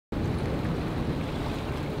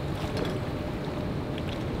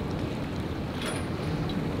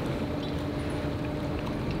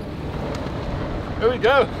we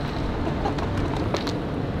go.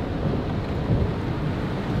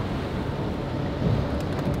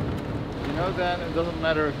 You know, then it doesn't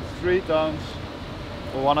matter if it's 3 tons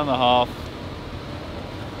or 1.5.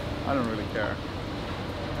 I don't really care.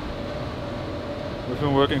 We've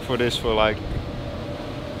been working for this for like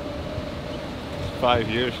 5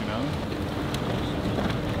 years, you know.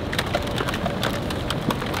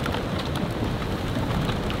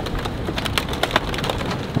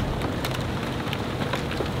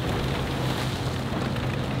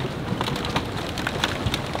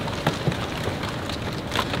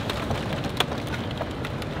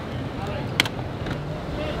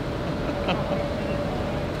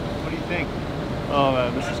 What do you think? Oh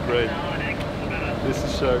man, this is great. This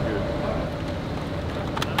is so good.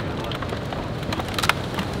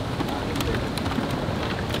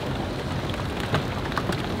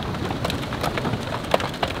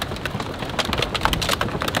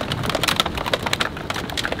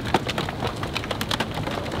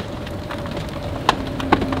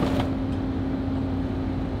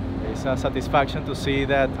 It's a satisfaction to see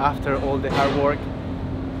that after all the hard work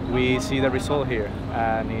we see the result here,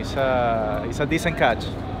 and it's a decent catch.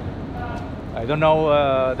 I don't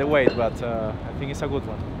know the weight, but I think it's a good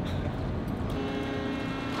one.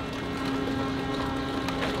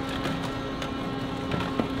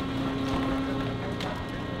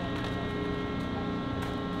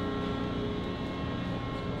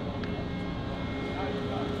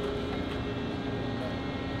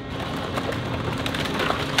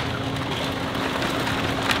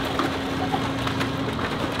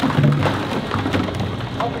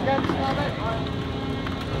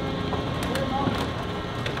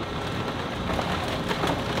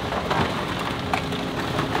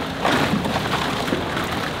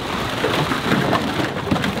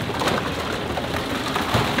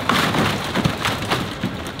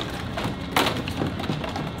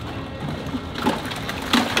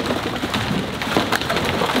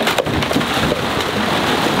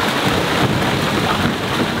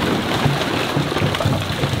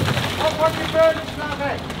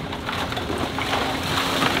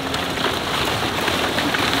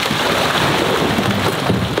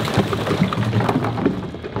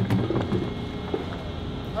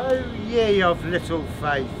 Oh ye of little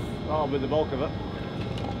faith. Oh, with the bulk of it.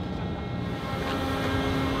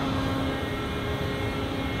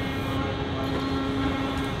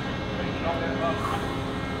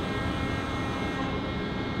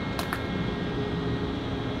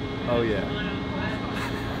 Oh yeah.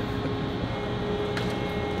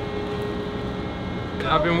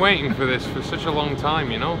 I've been waiting for this for such a long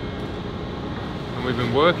time, you know, and we've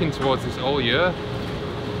been working towards this all year.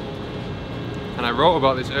 And I wrote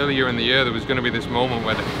about this earlier in the year. There was going to be this moment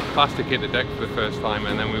where the plastic hit the deck for the first time,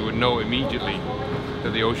 and then we would know immediately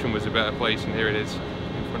that the ocean was a better place, and here it is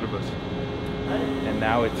in front of us. And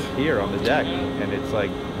now it's here on the deck, and it's like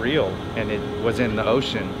real, and it was in the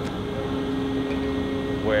ocean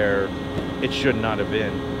where it should not have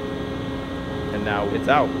been, and now it's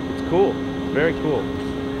out. It's cool, very cool.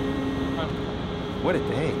 What a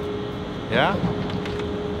day. Yeah?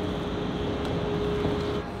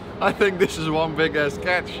 I think this is one big ass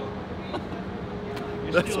catch.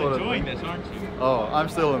 You're That's still what I enjoying think. this, aren't you? Oh, I'm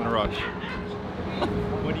still in a rush.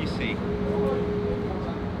 What do you see?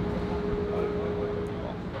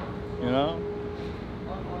 You know?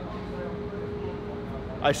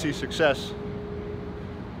 I see success.